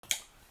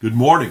Good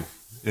morning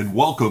and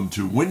welcome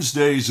to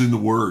Wednesdays in the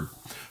Word.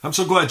 I'm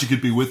so glad you could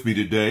be with me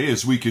today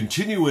as we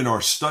continue in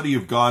our study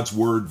of God's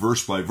Word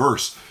verse by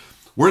verse.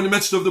 We're in the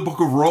midst of the book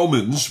of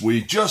Romans.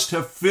 We just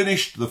have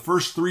finished the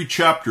first 3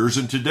 chapters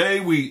and today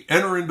we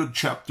enter into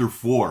chapter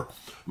 4.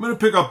 I'm going to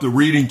pick up the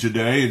reading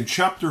today in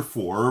chapter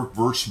 4,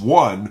 verse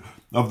 1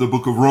 of the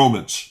book of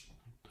Romans.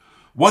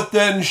 What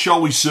then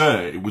shall we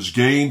say was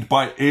gained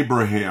by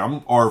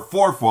Abraham, our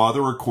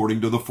forefather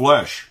according to the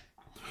flesh?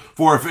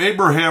 For if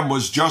Abraham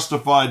was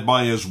justified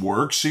by his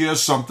works, he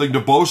has something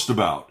to boast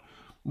about,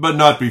 but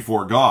not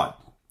before God.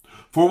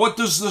 For what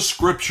does the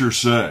scripture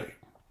say?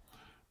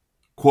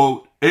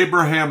 Quote,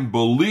 Abraham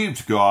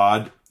believed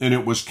God, and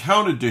it was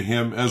counted to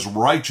him as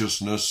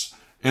righteousness,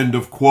 end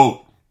of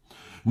quote.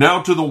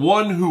 Now to the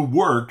one who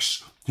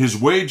works, his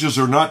wages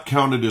are not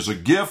counted as a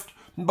gift,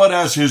 but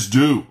as his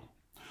due.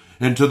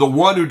 And to the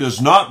one who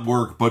does not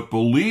work, but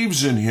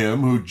believes in him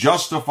who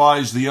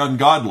justifies the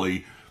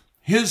ungodly,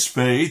 his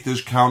faith is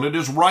counted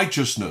as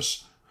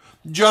righteousness.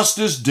 Just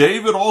as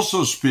David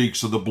also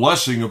speaks of the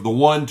blessing of the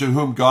one to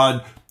whom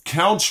God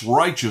counts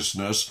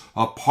righteousness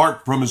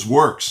apart from his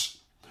works.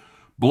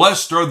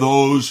 Blessed are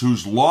those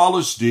whose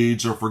lawless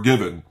deeds are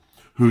forgiven,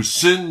 whose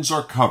sins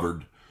are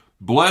covered.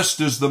 Blessed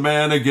is the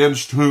man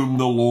against whom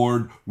the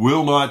Lord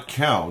will not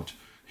count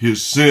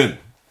his sin.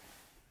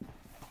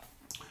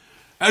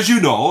 As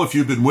you know, if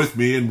you've been with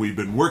me and we've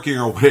been working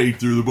our way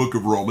through the book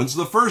of Romans,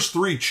 the first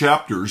 3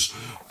 chapters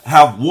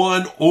have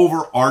one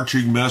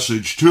overarching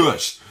message to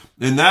us,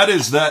 and that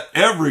is that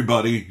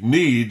everybody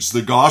needs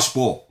the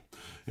gospel.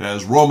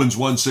 As Romans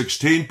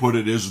 1:16 put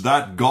it, is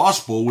that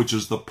gospel which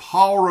is the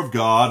power of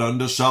God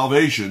unto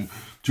salvation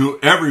to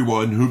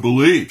everyone who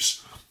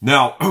believes.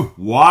 Now,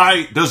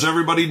 why does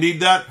everybody need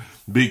that?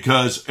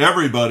 Because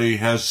everybody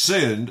has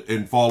sinned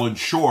and fallen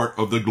short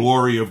of the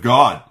glory of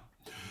God.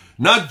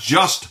 Not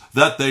just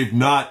that they've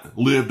not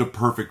lived a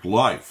perfect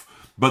life,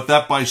 but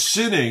that by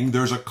sinning,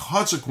 there's a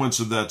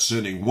consequence of that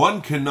sinning.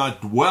 One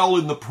cannot dwell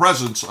in the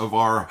presence of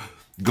our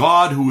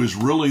God who is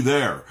really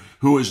there,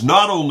 who is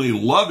not only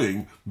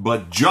loving,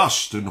 but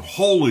just and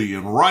holy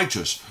and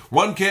righteous.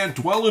 One can't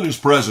dwell in his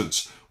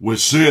presence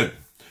with sin.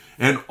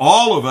 And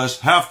all of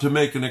us have to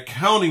make an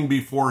accounting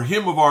before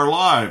him of our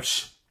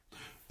lives.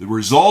 The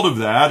result of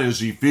that,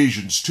 as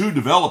Ephesians 2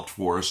 developed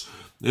for us,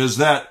 is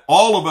that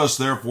all of us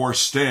therefore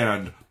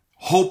stand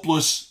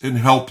hopeless and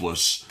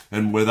helpless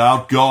and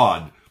without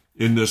God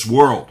in this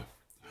world.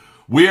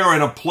 We are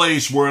in a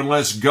place where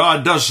unless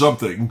God does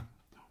something,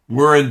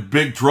 we're in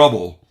big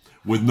trouble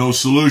with no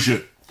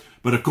solution.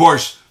 But of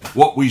course,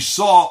 what we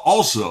saw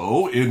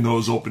also in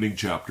those opening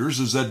chapters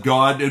is that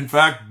God, in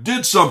fact,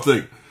 did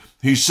something.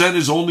 He sent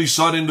his only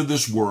son into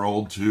this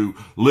world to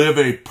live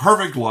a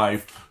perfect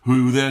life,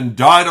 who then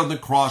died on the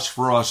cross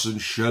for us and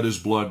shed his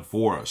blood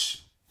for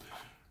us.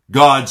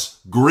 God's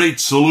great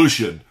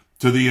solution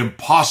to the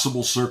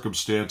impossible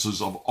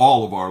circumstances of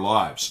all of our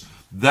lives.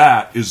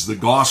 That is the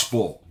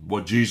gospel,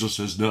 what Jesus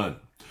has done.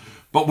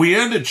 But we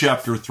ended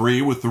chapter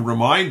 3 with the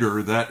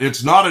reminder that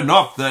it's not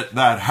enough that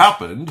that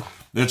happened.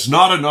 It's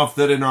not enough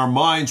that in our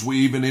minds we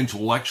even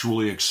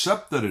intellectually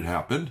accept that it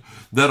happened,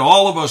 that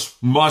all of us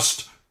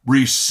must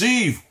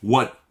receive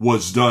what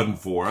was done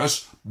for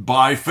us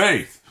by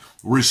faith,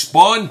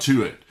 respond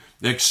to it,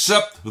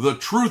 accept the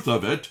truth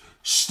of it,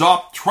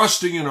 stop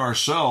trusting in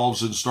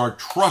ourselves and start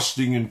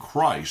trusting in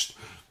Christ,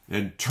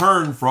 and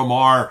turn from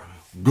our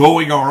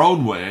going our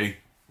own way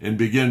and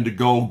begin to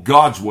go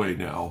God's way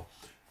now,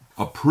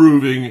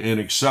 approving and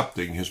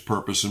accepting his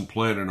purpose and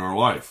plan in our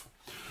life.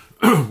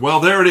 Well,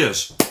 there it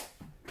is.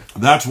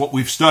 That's what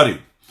we've studied.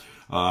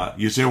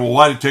 You say, well,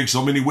 why did it take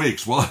so many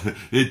weeks? Well,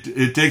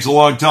 it takes a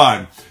long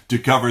time to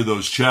cover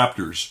those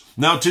chapters.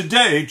 Now,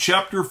 today,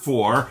 chapter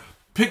 4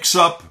 picks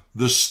up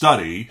the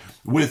study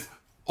with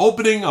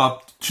opening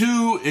up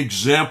 2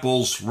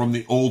 examples from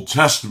the Old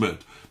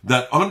Testament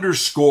that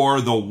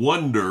underscore the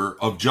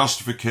wonder of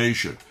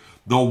justification,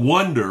 the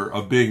wonder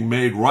of being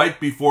made right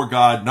before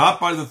God, not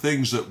by the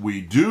things that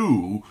we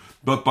do,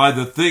 but by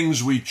the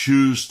things we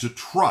choose to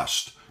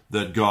trust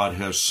that God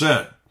has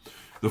said.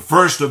 The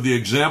first of the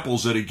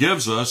examples that he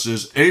gives us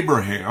is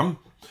Abraham,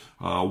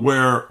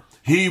 where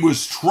he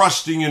was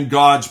trusting in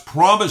God's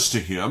promise to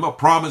him, a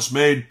promise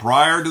made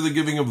prior to the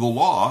giving of the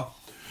law.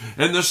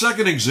 And the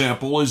second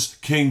example is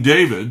King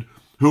David,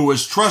 who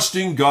was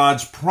trusting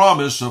God's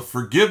promise of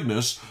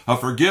forgiveness, a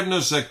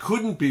forgiveness that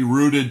couldn't be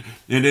rooted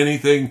in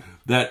anything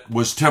that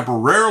was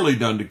temporarily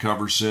done to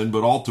cover sin,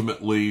 but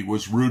ultimately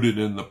was rooted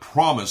in the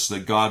promise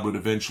that God would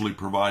eventually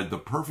provide the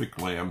perfect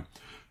lamb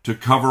to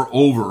cover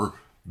over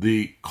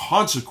the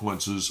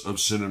consequences of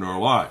sin in our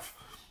life.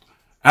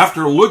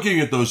 After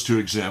looking at those 2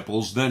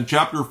 examples, then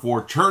chapter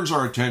 4 turns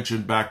our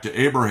attention back to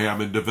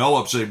Abraham and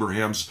develops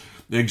Abraham's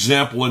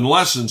example and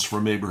lessons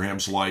from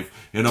Abraham's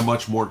life in a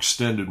much more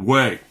extended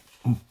way.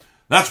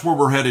 That's where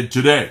we're headed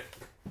today.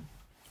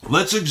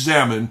 Let's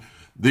examine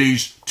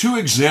these 2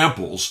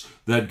 examples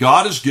that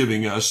God is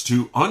giving us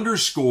to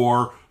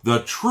underscore the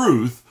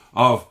truth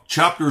of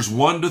chapters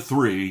 1 to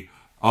 3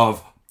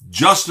 of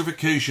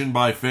justification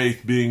by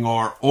faith being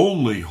our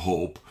only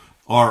hope,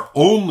 our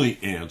only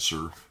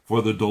answer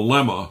for the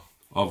dilemma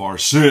of our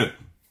sin.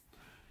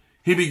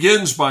 He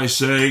begins by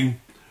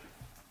saying,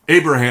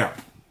 Abraham.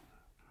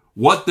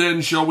 What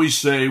then shall we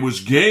say was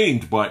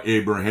gained by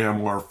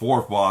Abraham, our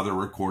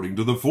forefather, according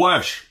to the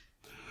flesh?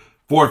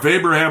 For if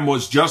Abraham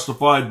was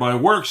justified by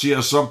works, he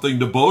has something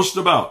to boast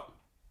about,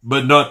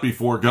 but not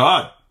before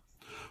God.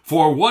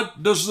 For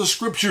what does the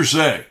Scripture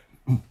say?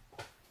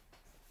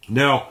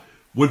 Now,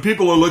 when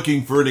people are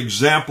looking for an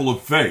example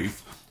of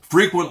faith,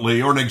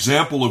 frequently, or an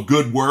example of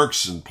good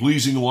works and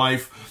pleasing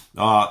life,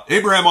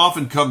 Abraham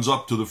often comes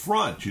up to the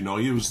front. You know,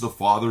 he was the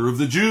father of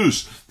the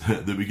Jews,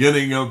 the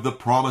beginning of the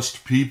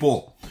promised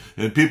people.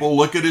 And people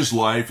look at his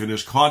life and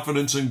his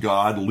confidence in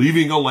God,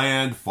 leaving a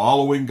land,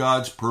 following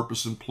God's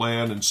purpose and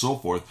plan, and so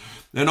forth,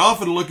 and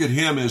often look at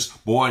him as,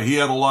 boy, he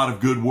had a lot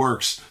of good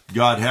works.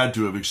 God had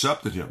to have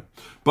accepted him.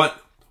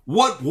 But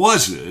what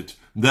was it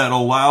that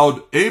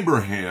allowed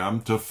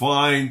Abraham to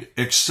find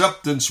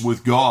acceptance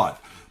with God?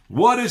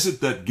 What is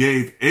it that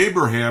gave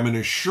Abraham an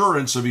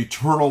assurance of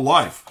eternal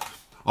life?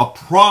 A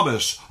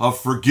promise of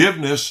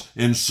forgiveness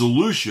and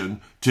solution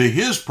to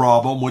his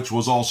problem, which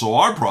was also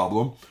our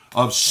problem,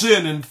 of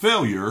sin and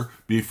failure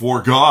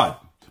before God.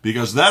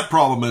 Because that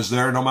problem is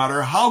there no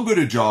matter how good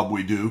a job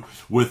we do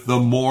with the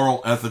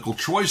moral, ethical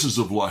choices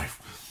of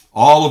life.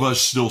 All of us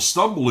still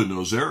stumble in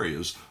those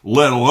areas,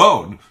 let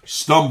alone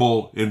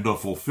stumble in the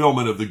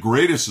fulfillment of the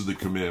greatest of the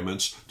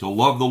commandments, to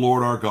love the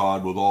Lord our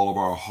God with all of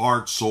our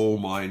heart, soul,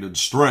 mind, and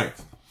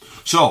strength.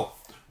 So,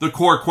 the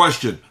core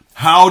question,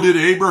 how did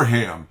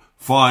Abraham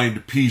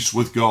find peace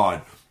with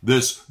God?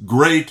 This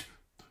great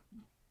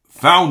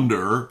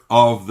founder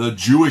of the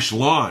Jewish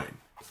line.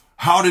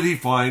 How did he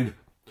find?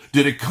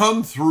 Did it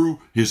come through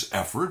his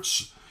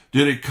efforts?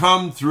 Did it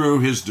come through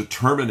his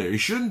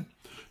determination?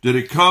 Did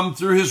it come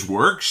through his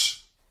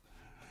works?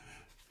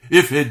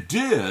 If it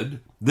did,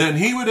 then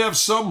he would have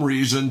some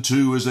reason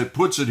to, as it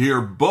puts it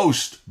here,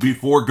 boast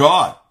before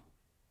God.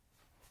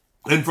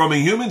 And from a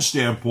human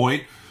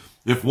standpoint,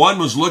 if one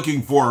was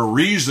looking for a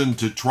reason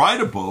to try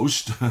to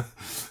boast,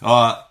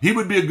 he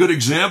would be a good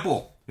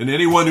example. And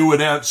anyone who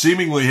would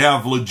seemingly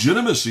have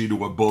legitimacy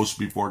to a boast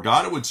before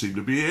God, it would seem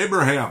to be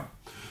Abraham.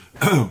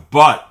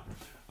 But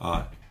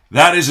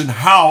that isn't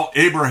how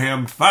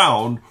Abraham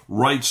found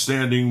right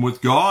standing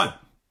with God.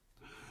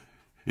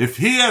 If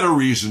he had a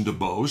reason to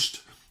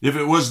boast, if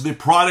it was the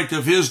product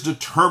of his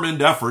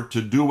determined effort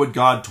to do what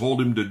God told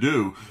him to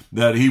do,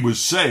 that he was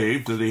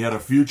saved, that he had a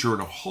future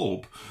and a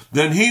hope,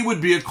 then he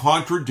would be a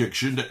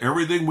contradiction to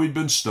everything we've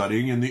been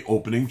studying in the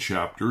opening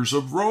chapters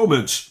of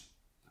Romans.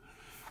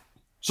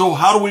 So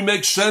how do we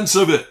make sense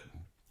of it?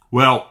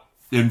 Well,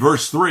 in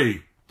verse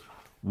 3,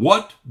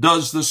 what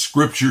does the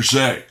Scripture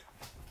say?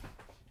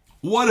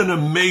 What an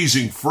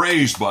amazing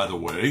phrase, by the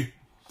way.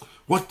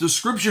 What does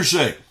Scripture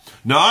say?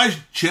 Now, I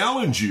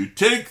challenge you,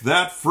 take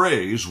that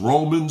phrase,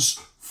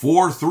 Romans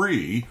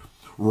 4:3,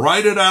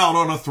 write it out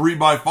on a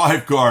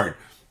 3x5 card,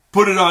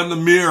 put it on the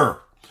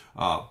mirror,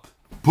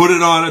 put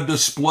it on a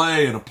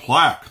display and a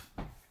plaque,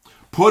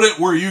 put it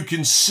where you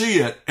can see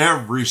it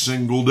every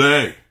single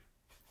day.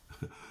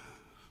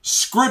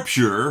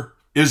 Scripture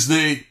is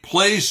the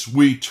place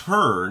we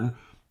turn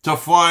to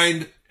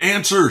find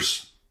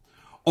answers.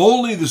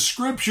 Only the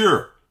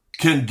Scripture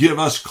can give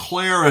us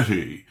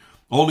clarity.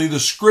 Only the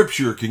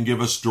Scripture can give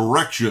us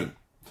direction.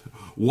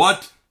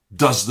 What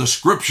does the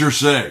Scripture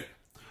say?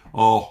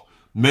 Oh,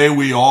 may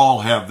we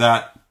all have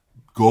that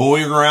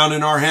going around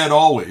in our head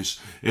always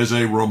as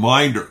a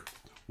reminder.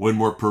 When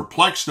we're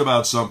perplexed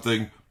about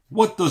something,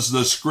 what does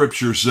the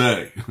Scripture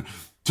say?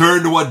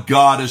 Turn to what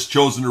God has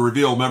chosen to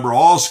reveal. Remember,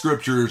 all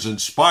Scripture is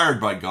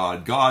inspired by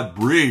God,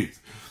 God-breathed,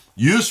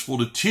 useful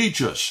to teach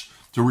us,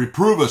 to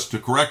reprove us, to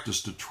correct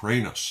us, to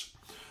train us.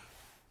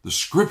 The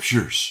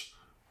Scriptures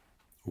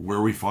are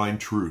where we find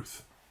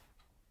truth.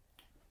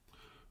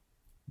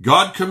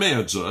 God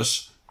commands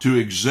us to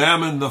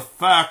examine the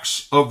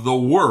facts of the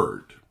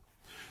Word.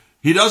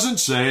 He doesn't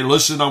say,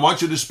 listen, I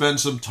want you to spend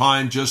some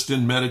time just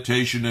in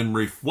meditation and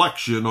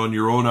reflection on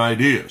your own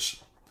ideas.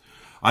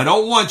 I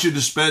don't want you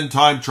to spend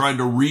time trying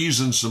to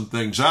reason some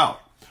things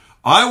out.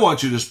 I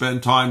want you to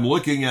spend time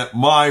looking at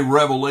my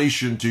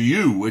revelation to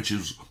you, which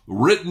is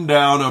written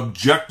down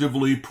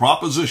objectively,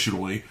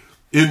 propositionally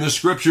in the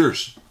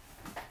Scriptures.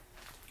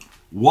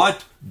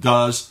 What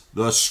does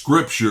the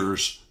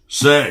Scriptures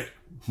say?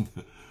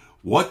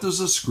 What does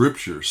the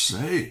Scripture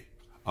say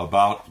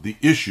about the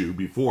issue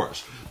before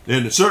us?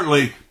 And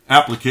certainly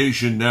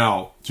application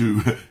now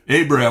to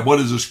Abraham. What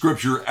does the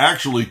Scripture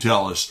actually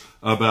tell us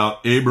about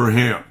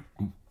Abraham?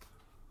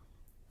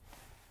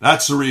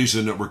 That's the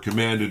reason that we're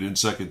commanded in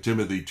 2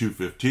 Timothy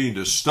 2:15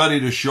 to study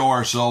to show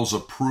ourselves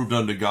approved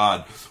unto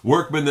God,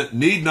 workmen that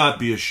need not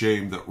be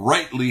ashamed, that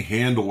rightly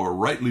handle or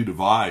rightly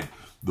divide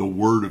the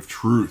word of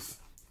truth.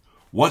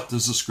 What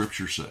does the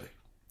Scripture say?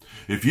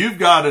 If you've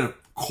got a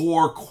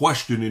core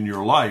question in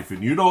your life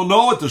and you don't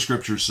know what the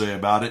Scriptures say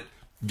about it,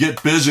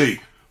 get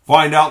busy.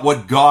 Find out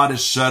what God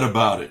has said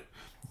about it.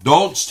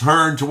 Don't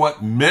turn to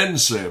what men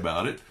say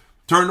about it.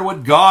 Turn to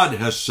what God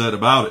has said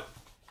about it.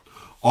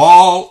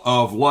 All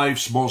of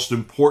life's most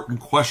important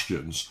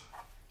questions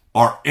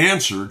are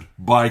answered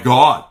by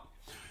God.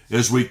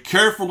 As we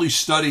carefully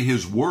study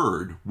His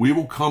Word, we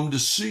will come to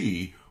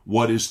see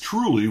what is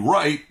truly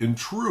right and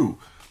true.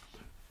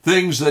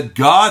 Things that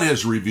God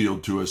has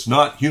revealed to us,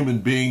 not human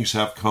beings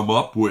have come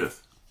up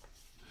with.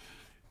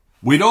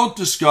 We don't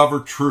discover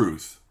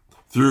truth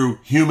through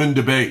human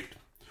debate.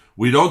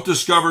 We don't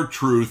discover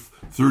truth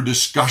through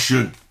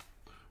discussion,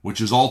 which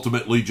is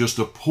ultimately just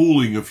a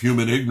pooling of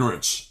human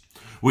ignorance.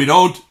 We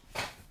don't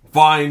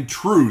find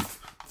truth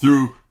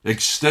through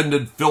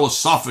extended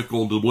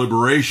philosophical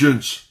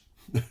deliberations.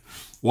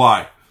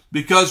 Why?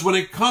 Because when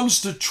it comes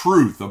to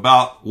truth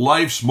about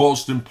life's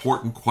most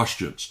important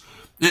questions,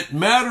 it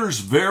matters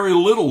very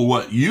little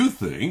what you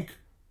think.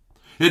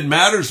 It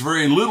matters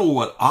very little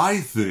what I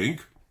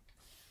think.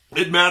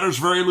 It matters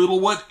very little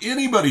what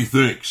anybody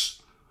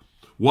thinks.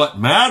 What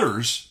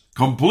matters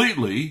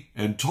completely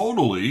and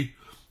totally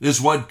is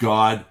what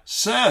God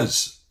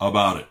says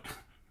about it.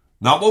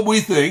 Not what we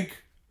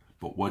think,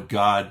 but what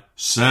God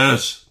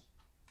says.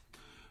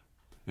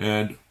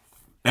 And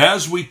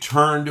as we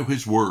turn to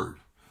His Word,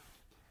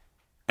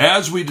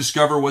 as we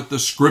discover what the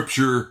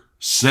Scripture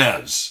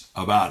says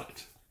about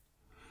it,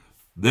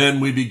 then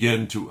we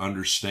begin to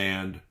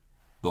understand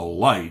the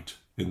light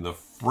in the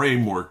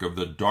framework of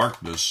the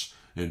darkness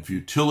and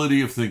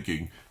futility of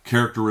thinking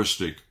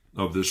characteristic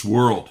of this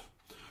world.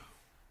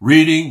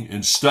 Reading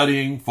and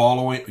studying,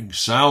 following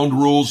sound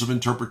rules of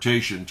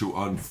interpretation to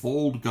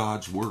unfold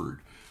God's Word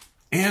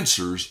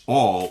answers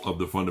all of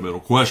the fundamental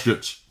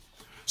questions.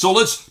 So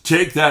let's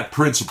take that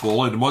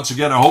principle, and once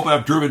again, I hope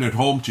I've driven it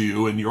home to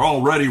you, and you're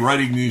already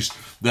writing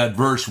that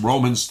verse,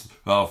 Romans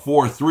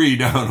 4:3,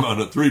 down on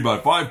a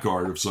 3x5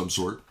 card of some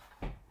sort.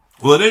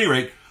 Well, at any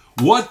rate,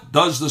 what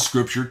does the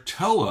Scripture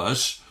tell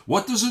us?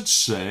 What does it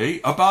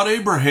say about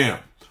Abraham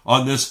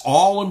on this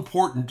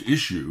all-important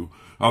issue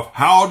of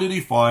how did he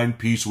find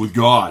peace with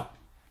God?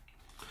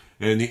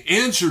 And the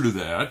answer to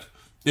that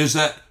is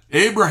that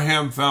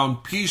Abraham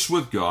found peace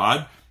with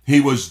God.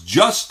 He was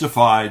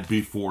justified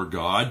before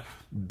God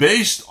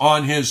based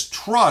on his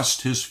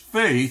trust, his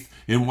faith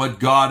in what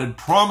God had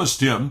promised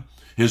him,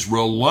 his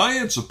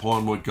reliance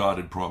upon what God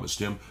had promised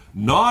him,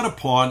 not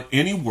upon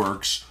any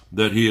works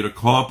that he had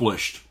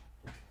accomplished.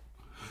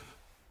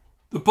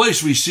 The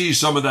place we see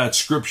some of that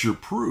Scripture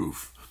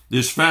proof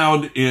is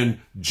found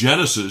in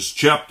Genesis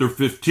chapter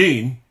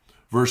 15,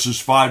 verses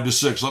 5 to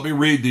 6. Let me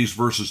read these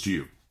verses to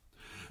you.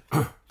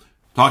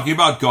 Talking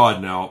about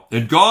God now.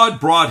 And God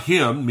brought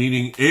him,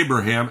 meaning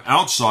Abraham,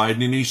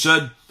 outside, and he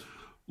said,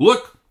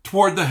 "Look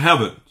toward the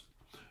heavens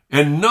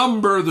and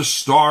number the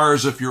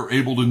stars if you're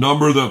able to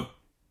number them."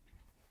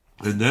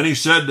 And then he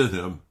said to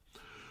them,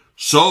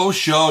 "So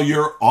shall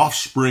your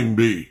offspring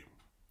be."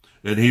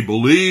 And he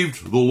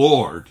believed the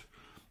Lord,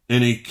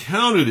 and he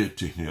counted it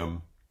to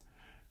him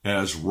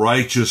as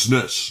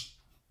righteousness.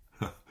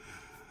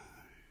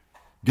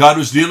 God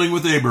was dealing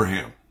with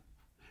Abraham.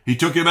 He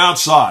took him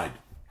outside,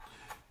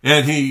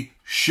 and he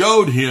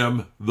showed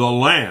him the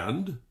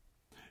land,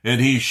 and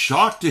he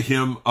talked to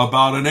him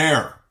about an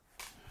heir.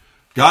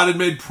 God had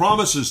made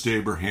promises to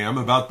Abraham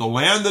about the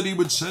land that he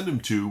would send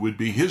him to would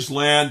be his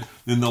land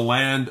and the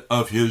land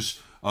of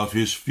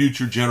his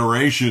future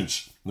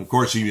generations. And of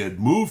course, he had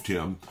moved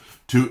him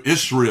to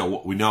Israel,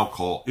 what we now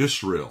call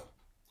Israel.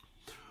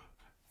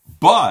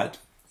 But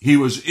he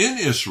was in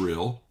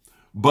Israel,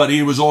 but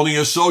he was only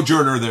a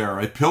sojourner there,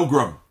 a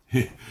pilgrim.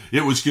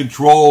 It was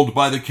controlled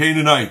by the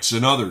Canaanites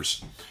and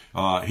others.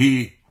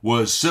 He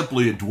was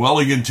simply a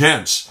dwelling in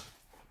tents.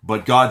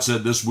 But God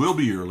said, this will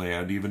be your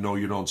land, even though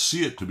you don't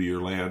see it to be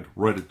your land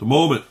right at the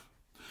moment.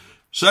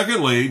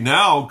 Secondly,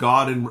 now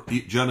God in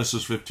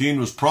Genesis 15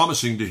 was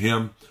promising to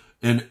him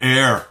an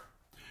heir.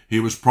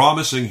 He was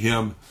promising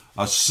him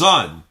a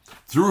son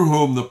through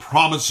whom the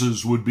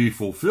promises would be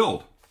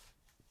fulfilled.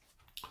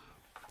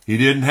 He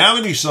didn't have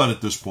any son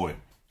at this point.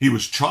 He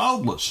was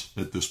childless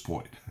at this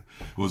point.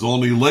 It was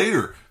only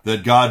later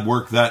that God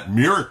worked that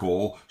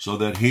miracle so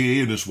that he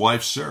and his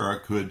wife Sarah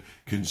could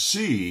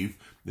conceive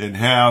and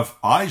have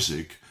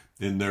Isaac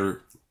in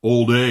their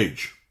old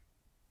age.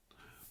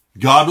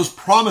 God was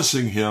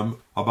promising him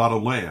about a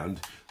land.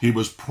 He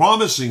was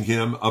promising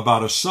him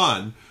about a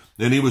son,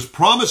 and he was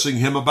promising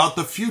him about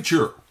the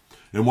future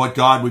and what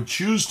God would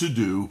choose to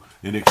do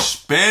in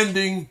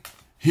expanding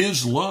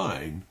his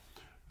line,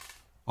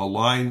 a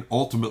line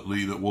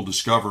ultimately that we'll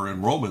discover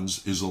in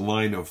Romans is a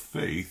line of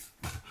faith.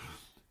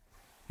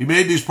 He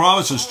made these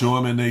promises to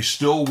him, and they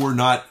still were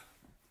not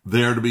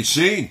there to be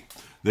seen.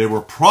 They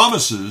were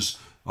promises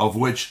of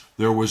which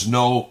there was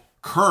no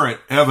current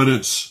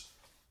evidence.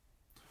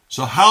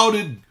 So how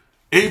did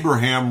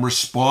Abraham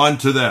respond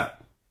to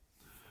that?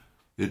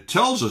 It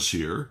tells us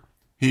here,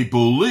 he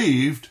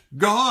believed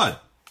God.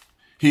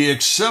 He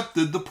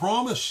accepted the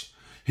promise.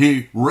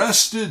 He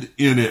rested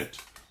in it.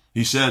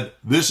 He said,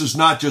 this is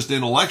not just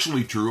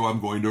intellectually true. I'm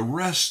going to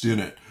rest in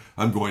it.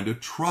 I'm going to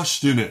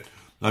trust in it.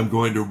 I'm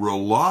going to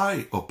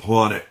rely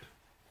upon it.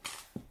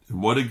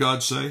 And what did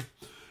God say?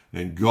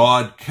 And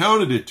God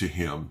counted it to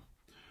him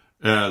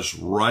as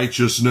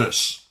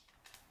righteousness.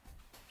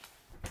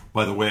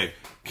 By the way,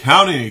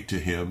 counting it to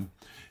him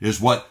is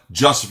what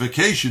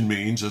justification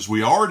means, as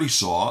we already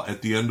saw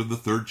at the end of the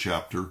 3rd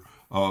chapter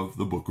of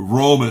the book of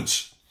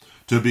Romans,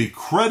 to be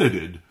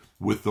credited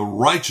with the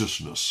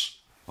righteousness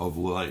of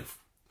life.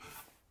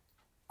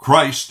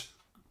 Christ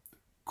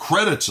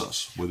credits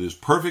us with his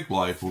perfect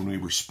life when we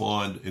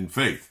respond in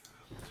faith.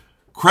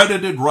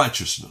 Credited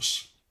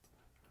righteousness,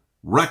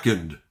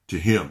 reckoned to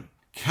him,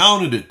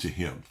 counted it to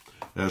him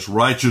as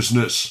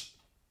righteousness.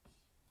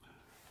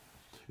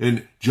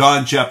 In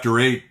John chapter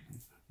 8,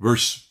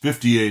 verse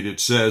 58, it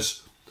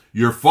says,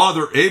 "Your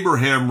father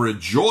Abraham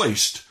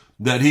rejoiced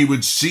that he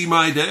would see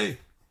my day,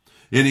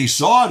 and he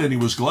saw it and he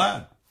was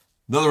glad."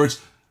 In other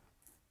words,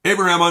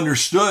 Abraham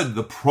understood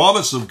the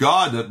promise of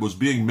God that was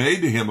being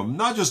made to him,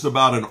 not just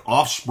about an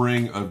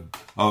offspring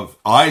of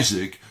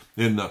Isaac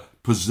in the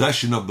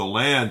possession of the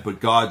land,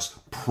 but God's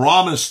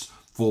promised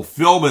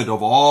fulfillment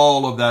of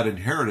all of that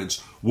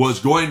inheritance was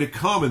going to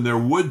come, and there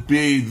would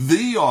be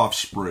the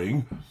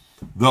offspring,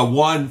 the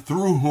one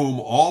through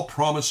whom all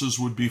promises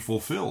would be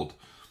fulfilled.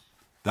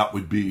 That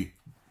would be,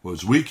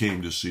 as we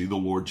came to see, the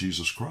Lord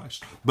Jesus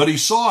Christ. But he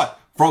saw it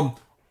from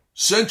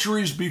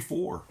centuries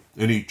before,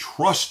 and he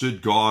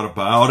trusted God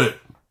about it.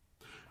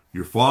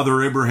 Your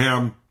father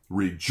Abraham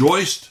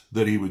rejoiced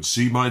that he would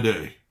see my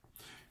day.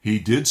 He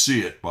did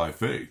see it by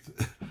faith,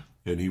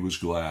 and he was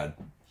glad.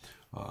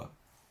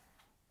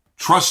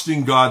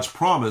 Trusting God's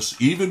promise,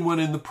 even when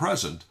in the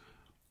present,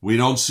 we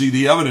don't see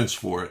the evidence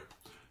for it.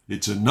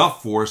 It's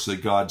enough for us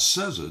that God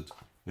says it,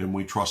 and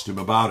we trust him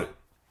about it.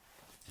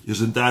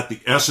 Isn't that the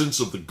essence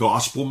of the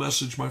gospel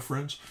message, my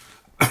friends?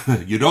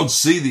 You don't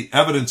see the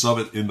evidence of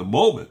it in the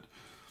moment,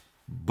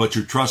 but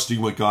you're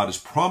trusting what God is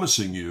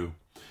promising you,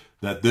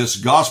 that this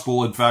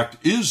gospel, in fact,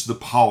 is the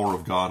power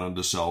of God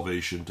unto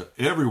salvation to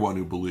everyone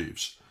who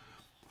believes,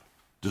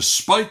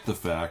 despite the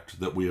fact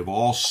that we have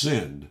all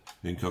sinned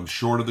and come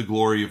short of the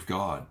glory of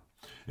God,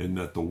 and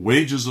that the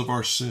wages of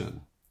our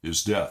sin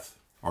is death.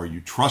 Are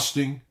you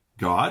trusting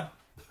God?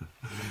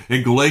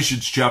 In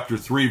Galatians chapter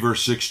 3,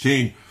 verse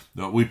 16,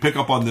 we pick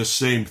up on this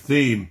same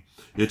theme.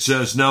 It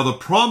says, "Now the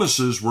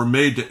promises were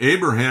made to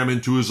Abraham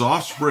and to his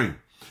offspring."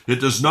 It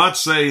does not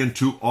say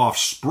into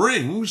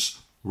offsprings,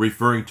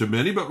 referring to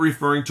many, but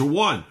referring to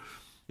one,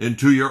 and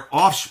to your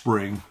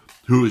offspring,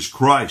 who is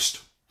Christ.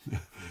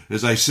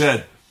 As I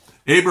said,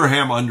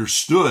 Abraham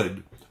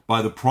understood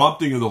by the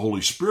prompting of the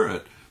Holy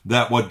Spirit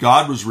that what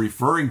God was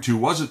referring to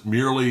wasn't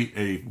merely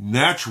a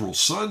natural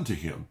son to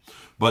him,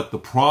 but the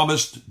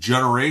promised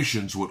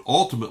generations would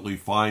ultimately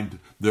find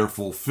their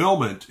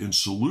fulfillment in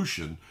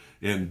solution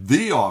in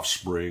the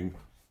offspring,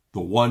 the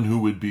one who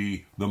would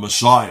be the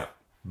Messiah,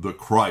 the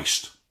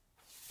Christ.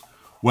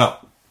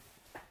 Well,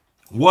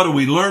 what do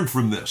we learn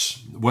from this?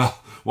 Well,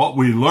 what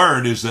we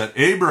learn is that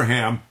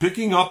Abraham,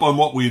 picking up on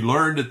what we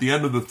learned at the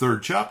end of the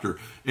 3rd chapter,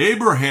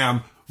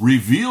 Abraham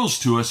reveals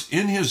to us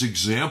in his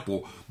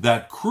example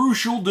that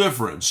crucial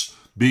difference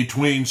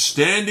between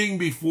standing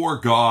before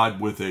God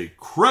with a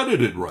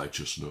credited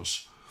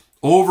righteousness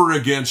over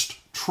against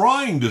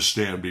trying to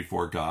stand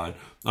before God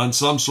on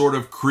some sort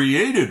of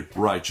created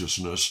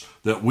righteousness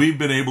that we've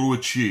been able to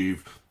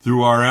achieve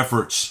through our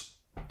efforts.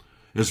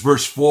 As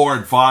verse 4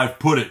 and 5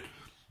 put it,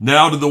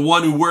 "Now to the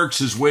one who works,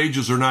 his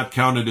wages are not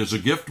counted as a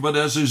gift, but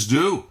as his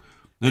due.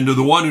 And to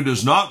the one who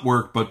does not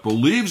work, but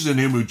believes in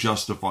him who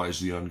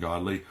justifies the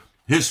ungodly,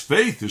 his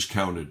faith is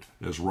counted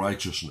as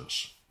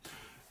righteousness."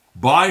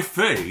 By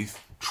faith,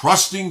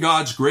 trusting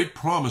God's great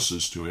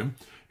promises to him,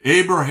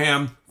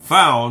 Abraham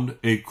found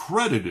a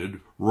credited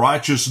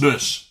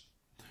righteousness.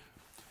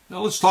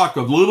 Now let's talk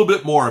a little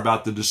bit more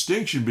about the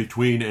distinction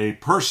between a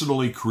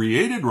personally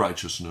created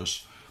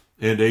righteousness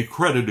and a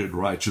credited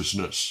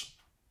righteousness.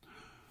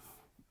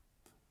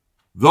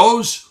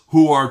 Those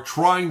who are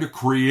trying to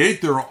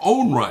create their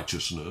own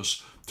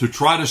righteousness, to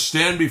try to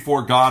stand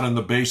before God on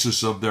the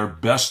basis of their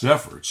best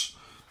efforts,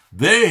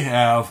 they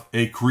have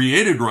a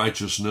created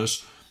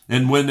righteousness,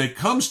 and when it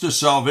comes to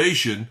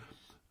salvation,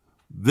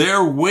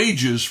 their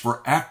wages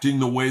for acting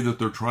the way that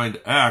they're trying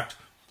to act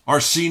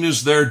are seen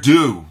as their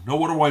due. Now,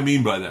 what do I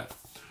mean by that?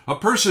 A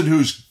person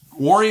who's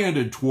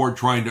oriented toward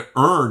trying to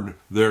earn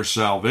their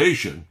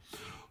salvation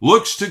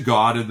looks to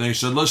God and they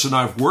said, "Listen,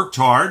 I've worked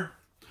hard.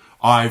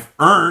 I've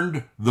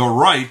earned the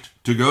right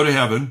to go to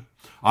heaven.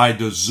 I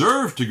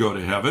deserve to go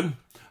to heaven.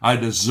 I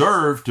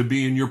deserve to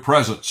be in your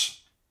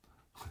presence."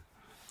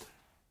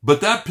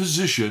 But that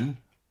position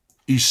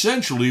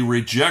essentially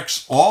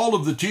rejects all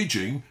of the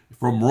teaching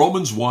from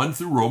Romans 1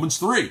 through Romans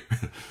 3.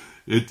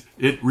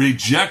 It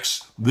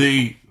rejects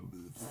the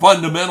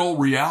fundamental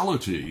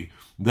reality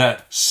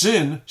that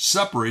sin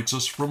separates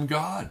us from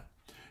God.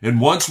 And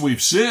once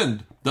we've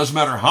sinned, doesn't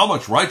matter how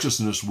much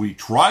righteousness we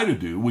try to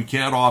do, we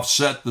can't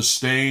offset the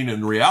stain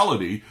and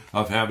reality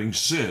of having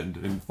sinned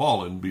and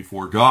fallen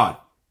before God.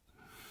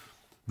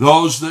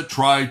 Those that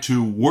try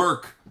to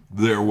work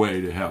their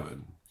way to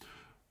heaven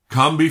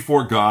come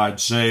before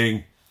God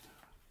saying,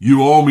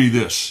 "You owe me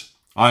this.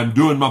 I'm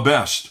doing my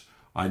best.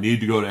 I need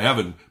to go to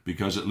heaven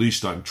because at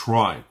least I'm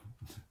trying."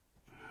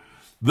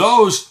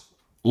 Those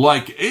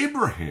like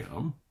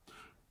Abraham,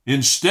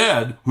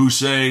 instead, who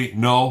say,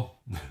 no,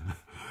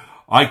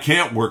 I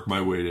can't work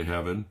my way to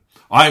heaven.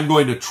 I'm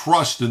going to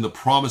trust in the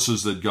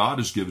promises that God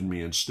has given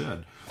me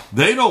instead.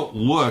 They don't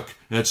look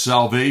at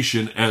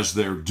salvation as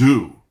their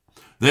due.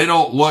 They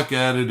don't look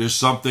at it as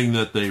something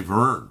that they've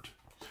earned.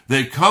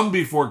 They come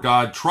before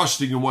God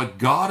trusting in what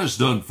God has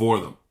done for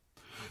them.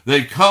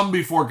 They come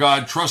before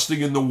God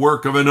trusting in the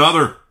work of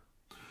another.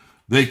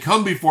 They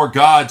come before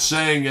God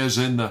saying, as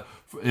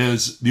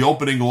the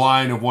opening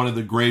line of one of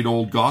the great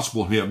old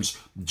gospel hymns,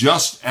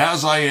 just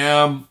as I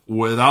am,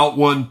 without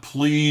one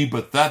plea,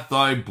 but that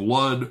thy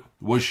blood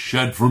was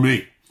shed for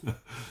me.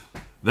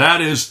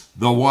 That is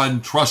the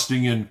one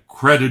trusting in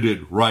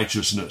credited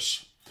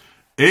righteousness.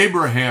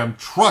 Abraham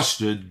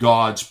trusted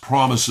God's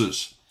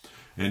promises.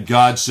 And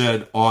God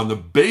said, on the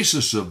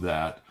basis of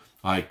that,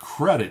 I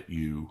credit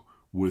you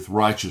with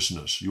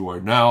righteousness. You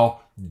are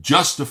now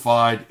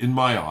justified in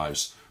my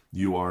eyes.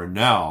 You are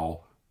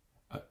now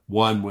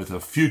one with a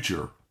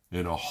future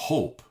and a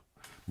hope.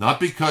 Not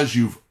because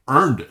you've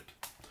earned it,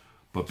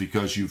 but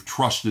because you've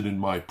trusted in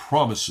my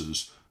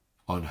promises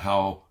on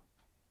how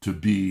to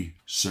be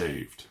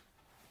saved.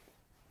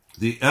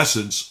 The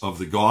essence of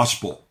the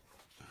gospel.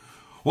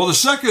 Well, the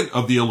second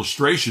of the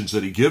illustrations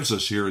that he gives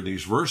us here in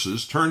these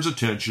verses turns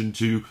attention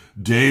to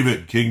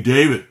David, King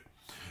David,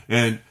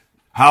 and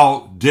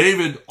how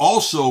David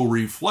also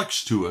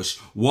reflects to us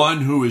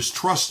one who is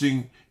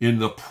trusting in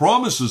the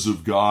promises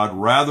of God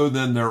rather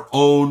than their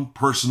own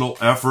personal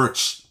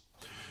efforts.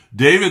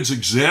 David's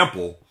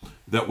example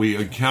that we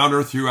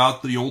encounter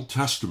throughout the Old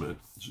Testament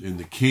in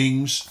the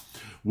Kings,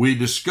 we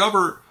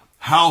discover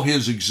how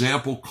his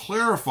example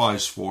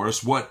clarifies for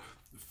us what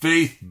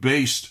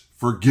faith-based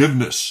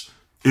forgiveness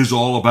is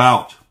all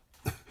about.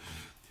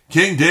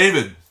 King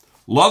David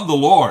loved the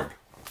Lord,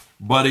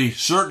 but he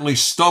certainly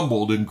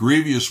stumbled in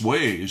grievous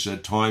ways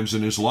at times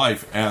in his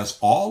life, as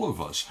all of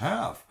us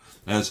have,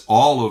 as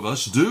all of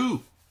us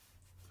do.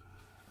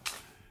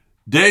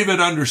 David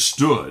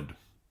understood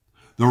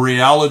the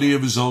reality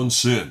of his own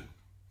sin.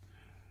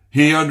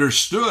 He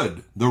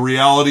understood the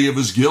reality of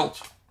his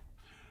guilt.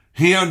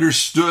 He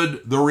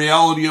understood the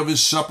reality of his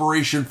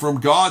separation from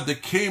God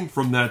that came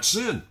from that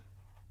sin.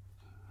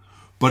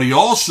 But he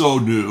also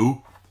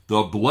knew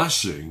the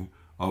blessing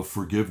of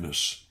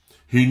forgiveness.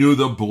 He knew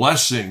the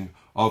blessing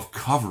of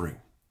covering.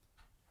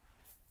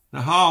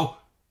 Now, how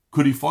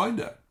could he find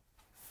that?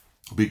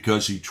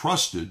 Because he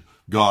trusted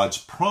God's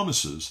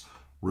promises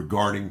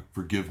regarding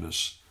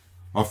forgiveness.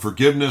 A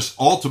forgiveness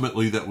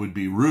ultimately that would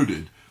be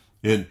rooted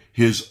in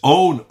his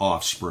own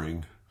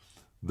offspring,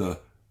 the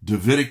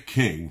Davidic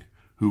king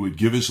who would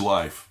give his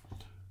life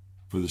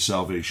for the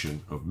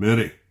salvation of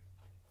many.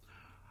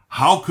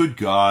 How could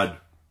God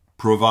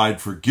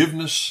provide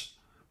forgiveness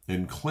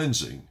and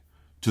cleansing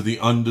to the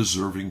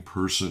undeserving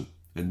person?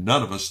 And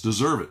none of us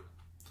deserve it.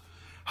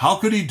 How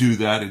could he do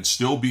that and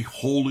still be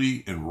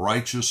holy and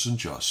righteous and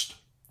just?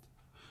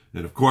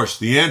 And of course,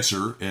 the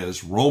answer,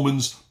 as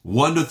Romans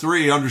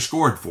 1-3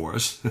 underscored for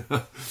us,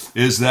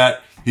 is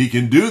that he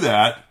can do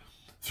that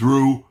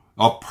through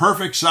a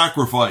perfect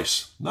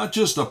sacrifice, not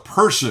just a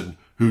person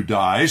who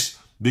dies,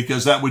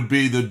 because that would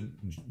be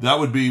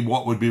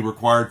what would be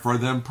required for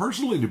them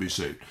personally to be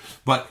saved,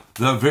 but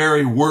the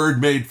very Word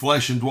made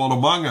flesh and dwelt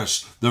among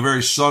us, the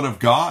very Son of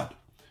God,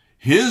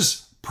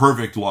 his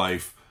perfect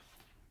life,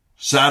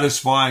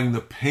 satisfying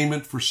the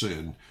payment for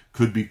sin,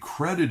 could be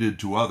credited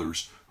to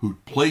others who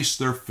place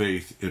their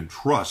faith and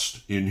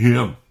trust in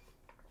him.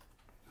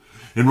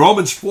 In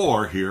Romans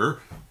 4 here,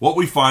 what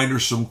we find are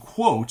some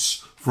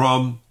quotes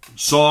from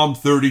Psalm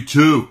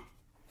 32.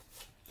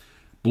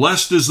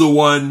 Blessed is the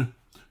one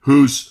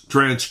whose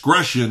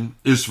transgression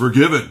is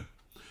forgiven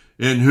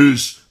and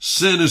whose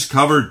sin is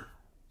covered.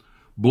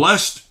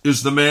 Blessed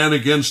is the man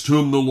against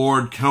whom the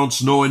Lord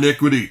counts no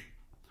iniquity,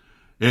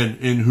 and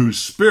in whose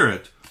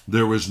spirit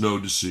there was no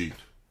deceit.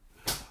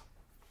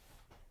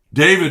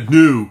 David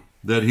knew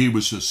that he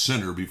was a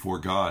sinner before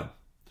God.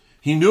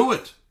 He knew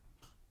it.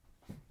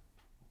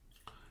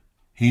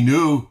 He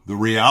knew the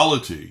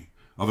reality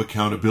of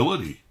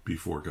accountability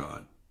before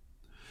God.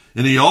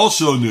 And he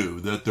also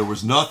knew that there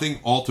was nothing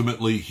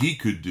ultimately he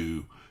could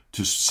do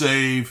to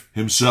save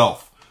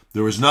himself.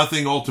 There was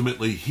nothing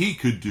ultimately he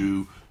could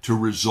do to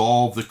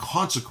resolve the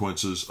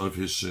consequences of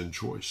his sin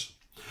choice.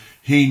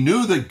 He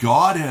knew that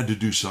God had to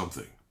do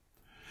something.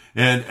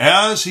 And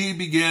as he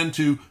began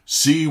to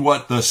see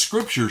what the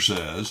scripture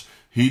says,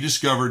 he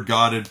discovered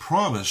God had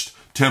promised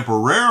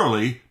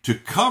temporarily to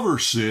cover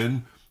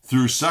sin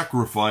through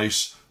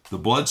sacrifice, the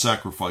blood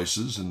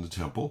sacrifices in the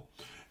temple,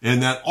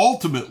 and that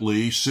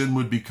ultimately sin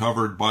would be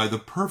covered by the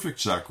perfect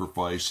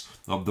sacrifice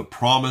of the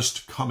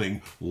promised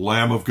coming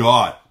Lamb of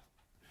God.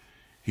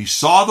 He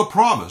saw the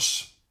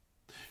promise.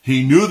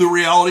 He knew the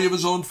reality of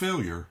his own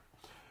failure.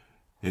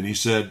 And he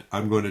said,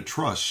 I'm going to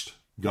trust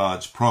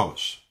God's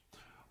promise.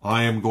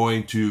 I am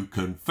going to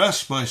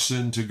confess my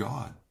sin to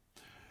God.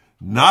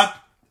 Not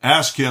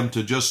ask him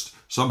to just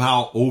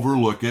somehow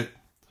overlook it,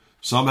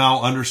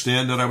 somehow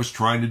understand that I was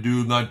trying to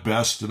do my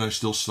best and I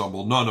still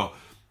stumbled. No.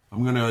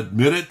 I'm going to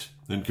admit it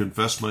and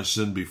confess my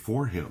sin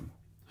before him.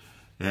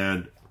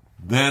 And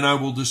then I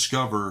will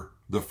discover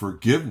the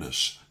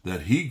forgiveness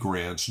that he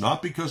grants,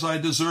 not because I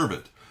deserve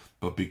it,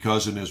 but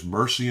because in his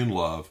mercy and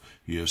love,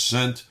 he has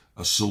sent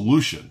a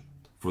solution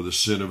for the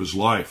sin of his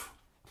life.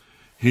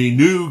 He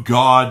knew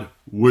God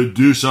would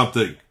do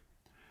something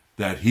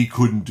that he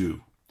couldn't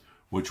do,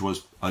 which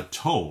was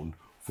atone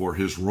for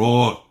his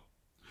wrong.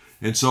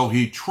 And so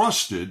he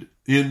trusted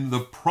in the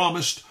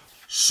promised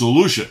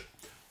solution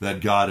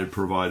that God had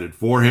provided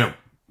for him.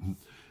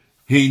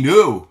 He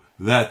knew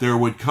that there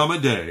would come a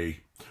day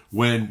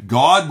when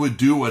God would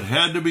do what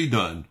had to be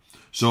done.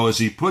 So as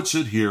he puts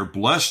it here,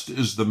 blessed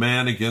is the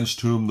man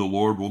against whom the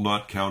Lord will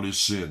not count his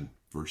sin,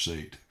 verse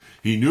 8.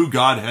 He knew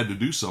God had to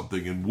do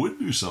something and would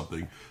do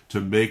something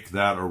to make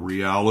that a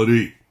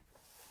reality.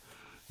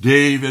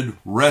 David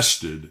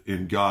rested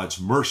in God's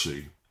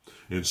mercy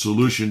in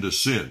solution to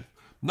sin,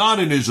 not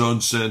in his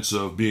own sense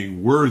of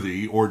being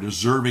worthy or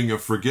deserving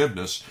of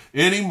forgiveness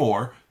any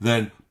more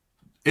than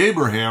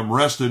Abraham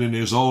rested in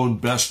his own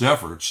best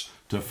efforts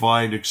to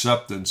find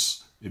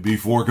acceptance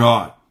before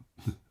God.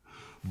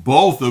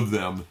 Both of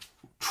them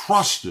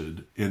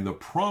trusted in the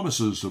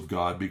promises of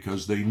God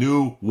because they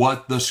knew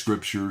what the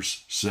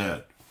Scriptures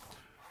said.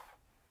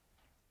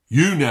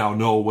 You now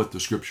know what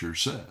the Scripture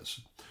says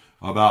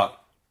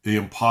about the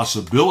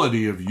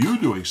impossibility of you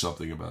doing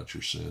something about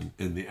your sin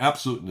and the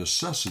absolute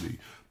necessity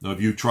of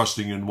you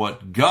trusting in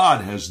what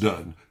God has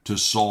done to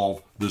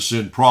solve the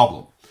sin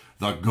problem,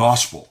 the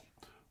gospel,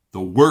 the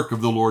work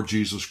of the Lord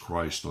Jesus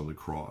Christ on the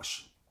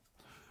cross.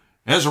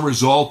 As a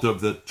result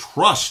of the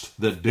trust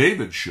that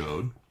David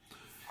showed,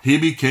 he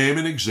became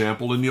an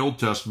example in the Old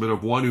Testament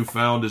of one who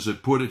found, as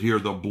it put it here,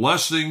 the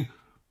blessing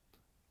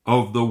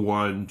of the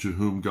one to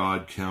whom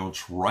God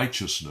counts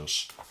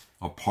righteousness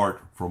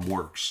apart from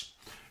works.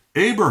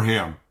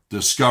 Abraham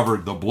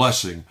discovered the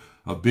blessing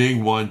of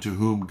being one to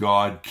whom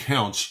God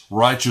counts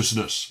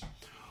righteousness.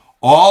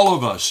 All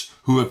of us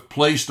who have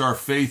placed our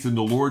faith in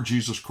the Lord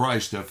Jesus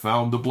Christ have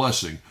found the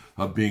blessing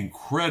of being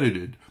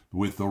credited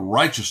with the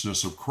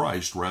righteousness of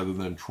Christ rather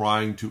than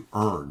trying to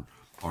earn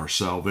our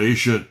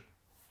salvation.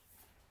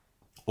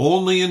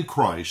 Only in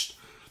Christ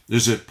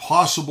is it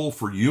possible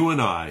for you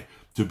and I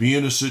to be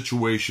in a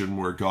situation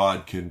where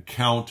God can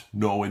count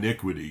no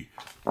iniquity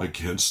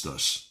against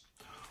us.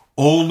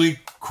 Only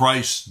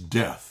Christ's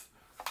death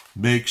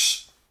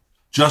makes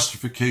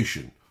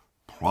justification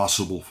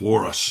possible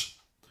for us.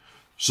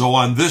 So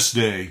on this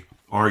day,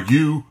 are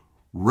you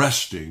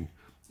resting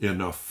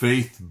in a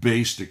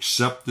faith-based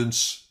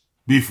acceptance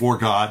before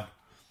God?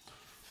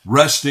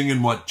 Resting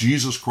in what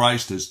Jesus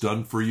Christ has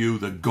done for you,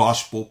 the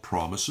gospel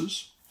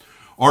promises?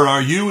 Or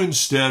are you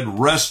instead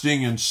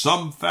resting in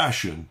some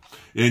fashion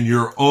in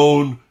your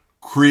own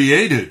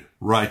created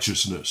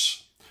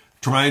righteousness,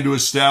 trying to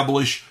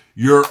establish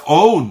your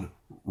own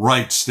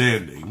right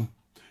standing,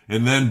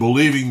 and then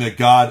believing that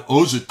God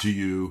owes it to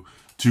you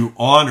to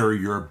honor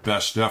your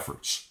best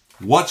efforts?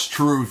 What's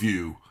true of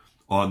you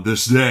on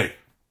this day?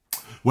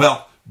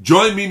 Well,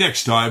 join me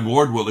next time,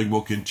 Lord willing.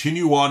 We'll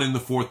continue on in the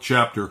 4th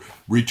chapter,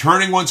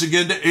 returning once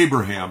again to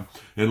Abraham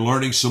and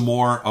learning some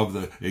more of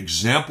the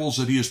examples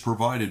that he has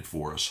provided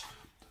for us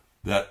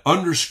that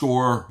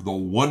underscore the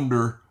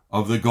wonder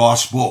of the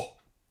gospel.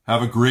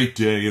 Have a great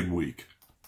day and week.